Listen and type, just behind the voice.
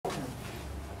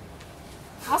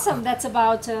Awesome. That's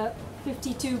about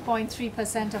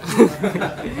 52.3% of you.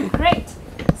 Great.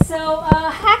 So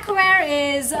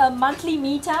Hackware is a monthly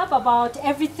meetup about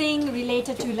everything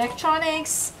related to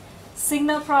electronics,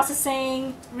 signal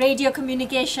processing, radio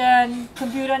communication,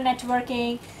 computer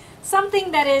networking,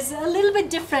 something that is a little bit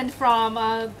different from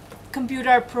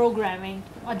computer programming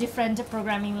or different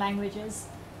programming languages.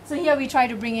 So here we try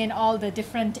to bring in all the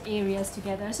different areas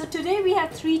together. So today we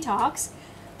have 3 talks.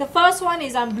 The first one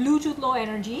is on Bluetooth Low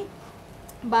Energy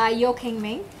by Yo King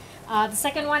Ming. The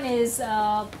second one is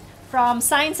from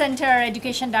Science Center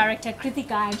Education Director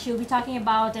Kritika, and she'll be talking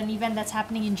about an event that's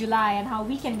happening in July and how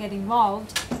we can get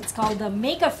involved. It's called the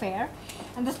Maker Fair.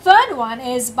 And the third one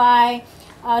is by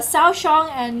Sao Shong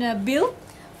and Bill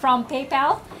from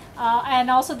PayPal.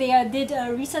 And also they did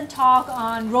a recent talk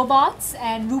on robots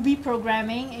and Ruby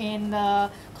programming in the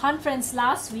conference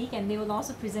last week, and they will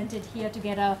also present it here to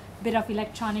get a bit of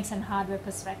electronics and hardware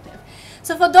perspective.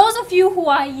 So for those of you who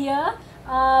are here,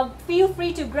 feel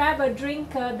free to grab a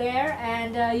drink there,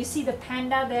 and you see the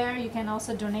panda there. You can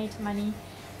also donate money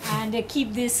and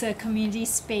keep this community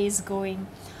space going.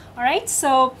 All right,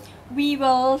 so we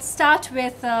will start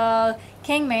with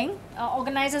Keng Meng.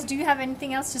 Organizers, do you have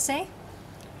anything else to say?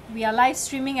 We are live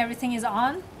streaming, everything is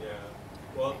on. Yeah,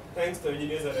 well, thanks to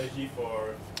Engineers.SG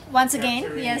for once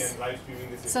again, yes. And live streaming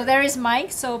this so event. there is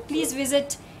Mike, so please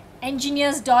visit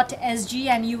Engineers.SG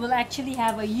and you will actually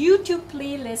have a YouTube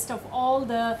playlist of all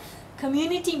the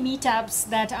community meetups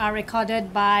that are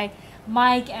recorded by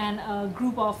Mike and a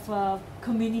group of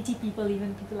community people,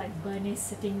 even people like Bernice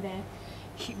sitting there.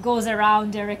 He goes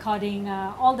around recording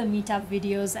all the meetup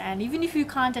videos, and even if you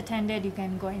can't attend it, you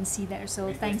can go and see there.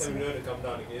 So thanks. Next time you know to come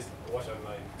down and watch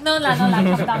online. No,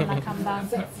 come down.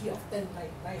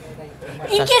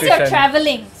 In case you're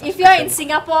traveling, if you're in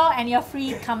Singapore and you're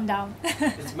free, come down.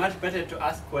 It's much better to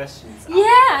ask questions.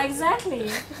 Yeah, exactly.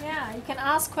 Yeah, you can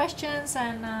ask questions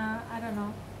and I don't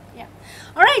know. Yeah.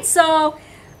 All right, so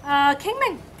Keng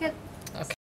Meng,